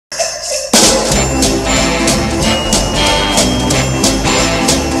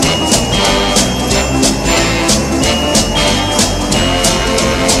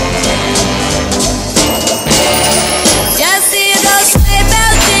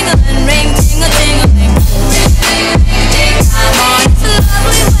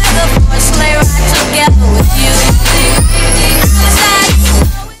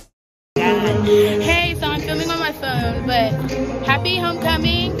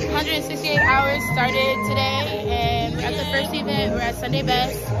168 hours started today, and at the first event, we're at Sunday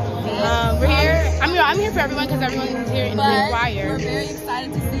Best. We're here. I'm here for everyone because everyone's here in the choir. We're very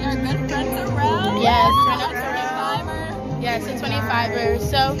excited to see our good friends around. Yes, Yes, a 25er.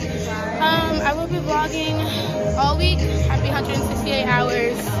 So, I will be vlogging all week. Happy 168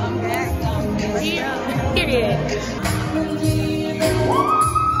 hours. Period.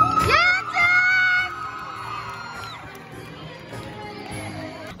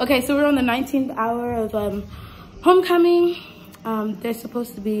 Okay, so we're on the 19th hour of homecoming. There's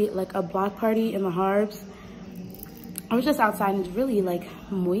supposed to be like a block party in the Harbs. I was just outside and it's really like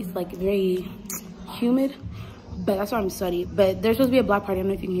moist, like very humid, but that's why I'm sweaty. But there's supposed to be a block party. I don't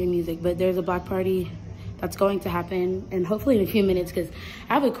know if you can hear music, but there's a block party that's going to happen, and hopefully in a few minutes, because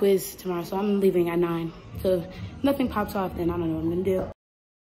I have a quiz tomorrow, so I'm leaving at 9. So if nothing pops off, then I don't know what I'm gonna do.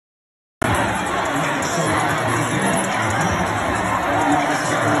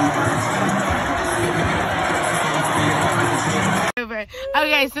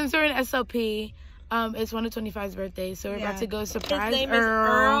 Okay, since we're in SLP, it's 125's birthday, so we're about to go surprise His name is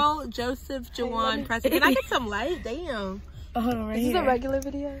Earl Joseph Jawan Preston. Can I get some light? Damn. Oh, hold on, right here. Is this a regular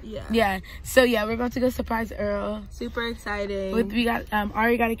video? Yeah. Yeah. So yeah, we're about to go surprise Earl. Super exciting. We got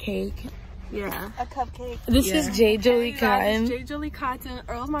Ari got a cake. Yeah. A cupcake. This is J. Jolie Cotton. J. Jolie Cotton.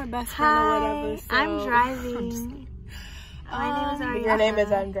 Earl's my best friend or whatever. So. I'm driving. My name is Ari. Your name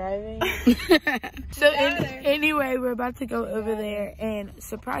is I'm driving. So anyway, we're about to go over there and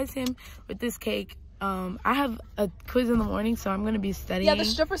surprise him with this cake. I have a quiz in the morning, so I'm gonna be studying. Yeah, the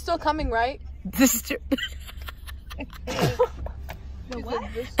stripper's still coming, right? What?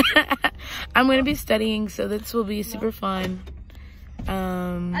 I'm gonna be studying, so this will be super fun.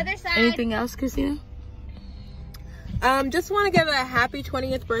 Other side. Anything else, Christina? Just want to give a happy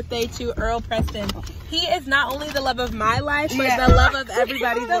 20th birthday to Earl Preston. He is not only the love of my life, but the love of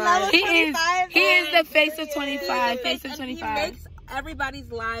everybody's life. He is the face of 25. Face of 25. He makes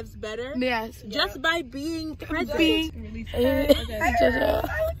everybody's lives better. Yes. Just by being present. I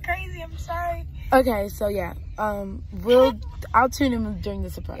look crazy. I'm sorry. Okay, so yeah, I'll tune in during the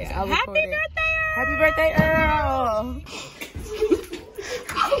surprise. Yeah. I'll record it. Happy birthday, Earl! Happy birthday, Earl!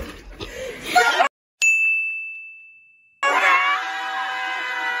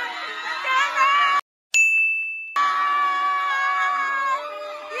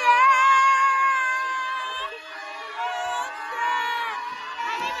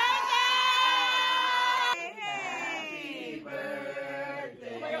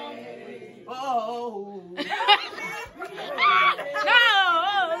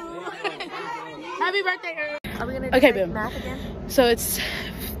 Happy birthday, Earl. Are we gonna Okay, do boom. math again? So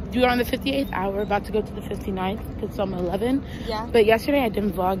we're on the 58th hour, about to go to the 59th because I'm 11. Yeah. But yesterday I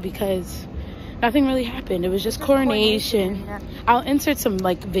didn't vlog because nothing really happened. It was just coronation. Yeah. I'll insert some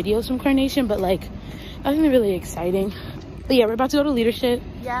like videos from coronation, but like nothing really exciting. But yeah, we're about to go to leadership.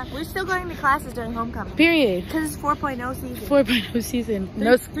 Yeah, we're still going to classes during homecoming. Period. Because it's 4.0 season. 4.0 season.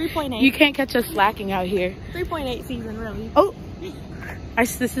 No, 3.8. you can't catch us slacking out here. 3.8 season, really. Oh,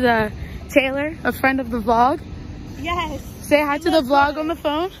 this is Taylor, a friend of the vlog. Yes. Say hi to the vlog on the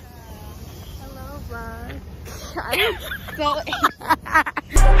phone. Hello, vlog. I'm so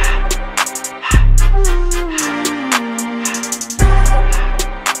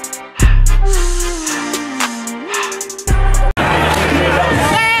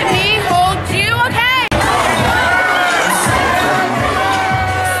Let me hold you, okay?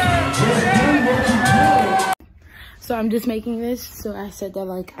 So I'm just making this, so I said that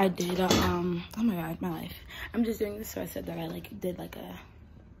like I did oh my god, my life. I'm just doing this, so I said that I like did like a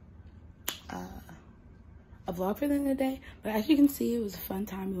vlog for the end of the day. But as you can see, it was a fun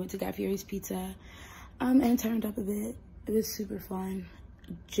time. We went to Guy Fieri's Pizza and turned up a bit. It was super fun,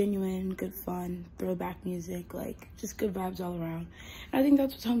 genuine, good fun, throwback music, like just good vibes all around. And I think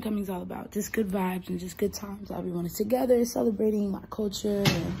that's what homecoming's all about, just good vibes and just good times. Everyone is together celebrating my culture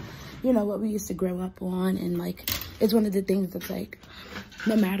and, you know, what we used to grow up on. And like, it's one of the things that's like,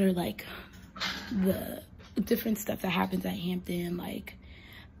 no matter like the different stuff that happens at Hampton, like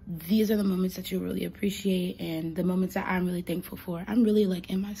these are the moments that you really appreciate and the moments that I'm really thankful for. I'm really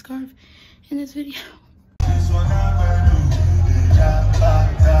like in my scarf in this video.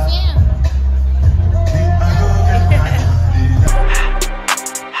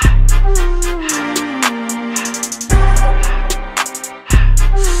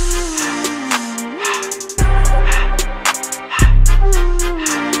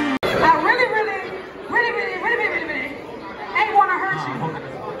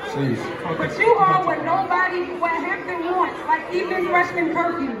 But you are what Hampton wants, like evening freshman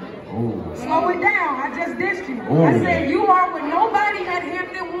curfew. Slow it down. I just dissed you. I said you are what nobody at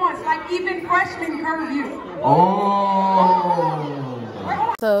Hampton wants, like even freshmen curve you. Oh.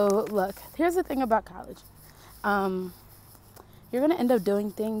 So look, here's the thing about college. You're gonna end up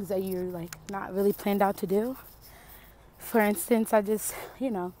doing things that you're like not really planned out to do. For instance, I just,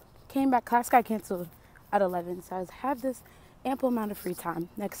 came back, class got canceled at 11, so I have this ample amount of free time.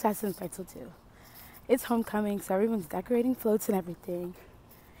 Next lesson starts till 2. It's homecoming, so everyone's decorating floats and everything.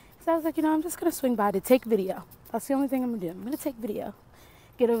 So I was like, I'm just gonna swing by to take video. That's the only thing I'm gonna do. I'm gonna take video.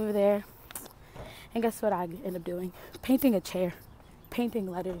 Get over there, and guess what I end up doing? Painting a chair, painting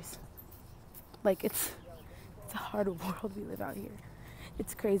letters. Like, it's a hard world we live out here.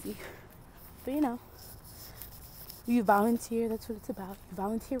 It's crazy. But you volunteer, that's what it's about. You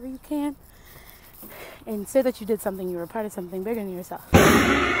volunteer where you can, and say that you did something, you were a part of something bigger than yourself.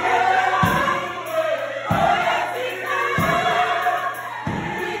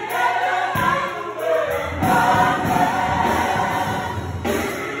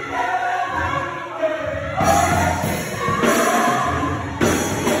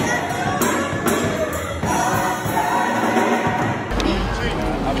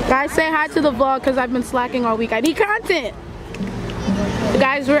 Guys, say hi to the vlog because I've been slacking all week. I need content.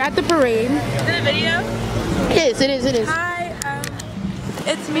 Guys, we're at the parade. Is it a video? It is. Hi,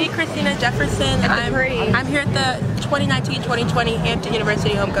 it's me, Christina Jefferson. I'm here at the 2019-2020 Hampton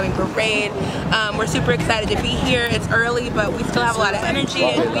University Homecoming Parade. We're super excited to be here. It's early, but we still have a lot of energy,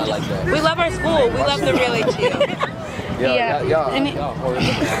 and we love our school. We love the Relay too.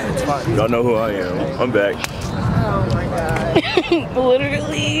 Y'all know who I am. I'm back. Oh my god.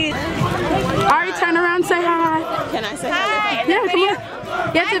 Literally. Ari, turn around, say hi. Can I say hi? Yeah, come on.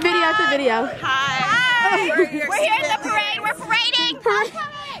 Yeah, it's a video. Hi. We're here at the parade. We're parading.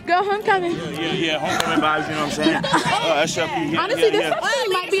 Go homecoming. Yeah, homecoming vibes, you know what I'm saying? SLP. Honestly, this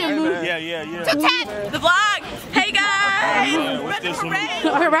actually might be a move. Yeah. The vlog. Hey guys. What's this one?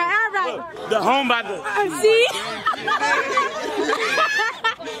 All right. The home by the... See?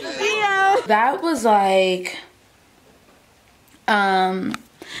 Yeah. That was like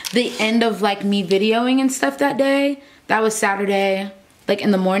the end of like me videoing and stuff that day. That was Saturday, like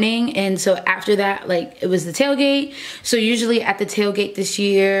in the morning, and so after that, like it was the tailgate. So usually at the tailgate this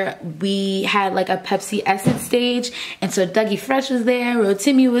year we had like a Pepsi Essence stage, and so Dougie Fresh was there,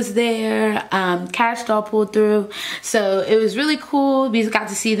 Rotimi was there, Cash Doll pulled through, so it was really cool. We got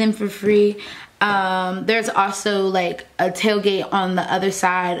to see them for free. There's also like a tailgate on the other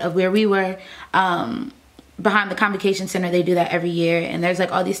side of where we were, behind the Convocation Center. They do that every year, and there's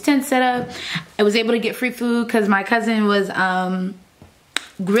like all these tents set up. I was able to get free food because my cousin was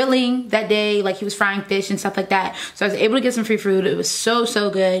grilling that day, like he was frying fish and stuff like that, so I was able to get some free food. It was so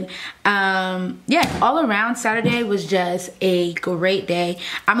good. Yeah, all around Saturday was just a great day.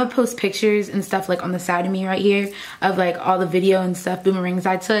 I'm gonna post pictures and stuff like on the side of me right here of like all the video and stuff, boomerangs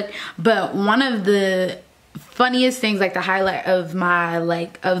I took, but one of the funniest things, like the highlight of my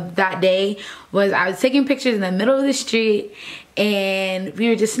of that day, was I was taking pictures in the middle of the street, and we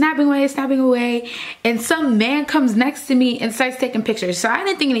were just snapping away, and some man comes next to me and starts taking pictures. So I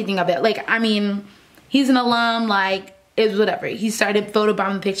didn't think anything of it. Like, I mean, he's an alum, like, it was whatever. He started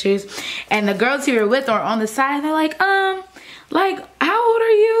photobombing pictures, and the girls he were with are on the side, and they're like, how old are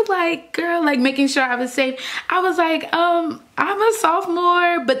you? Like, girl, like making sure I was safe. I was like, I'm a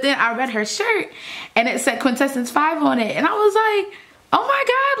sophomore, but then I read her shirt and it said Quintessence 5 on it, and I was like, oh my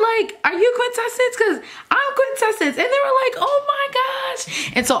god, like, are you Quintessence? Because I'm Quintessence. And they were like, oh my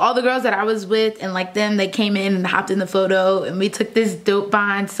gosh. And so all the girls that I was with and like them, they came in and hopped in the photo, and we took this dope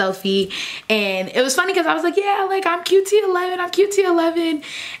behind selfie. And it was funny because I was like, yeah, like, I'm QT11.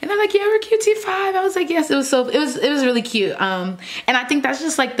 And they're like, yeah, we're QT5. I was like, yes. It was really cute. And I think that's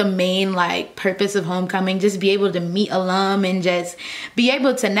just like the main like purpose of homecoming, just be able to meet alum and just be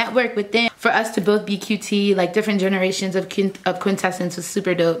able to network with them. For us to both be QT, like different generations of Quintessence, was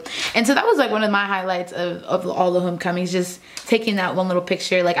super dope. And so that was like one of my highlights of all the homecomings, just taking that one little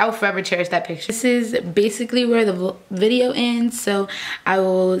picture. Like, I will forever cherish that picture. This is basically where the video ends, so I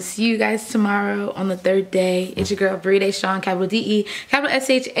will see you guys tomorrow on the 3rd day. It's your girl Bree Deshawn, capital D-E, capital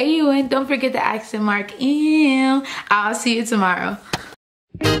S-H-A-U-N. Don't forget the accent mark. I'll see you tomorrow.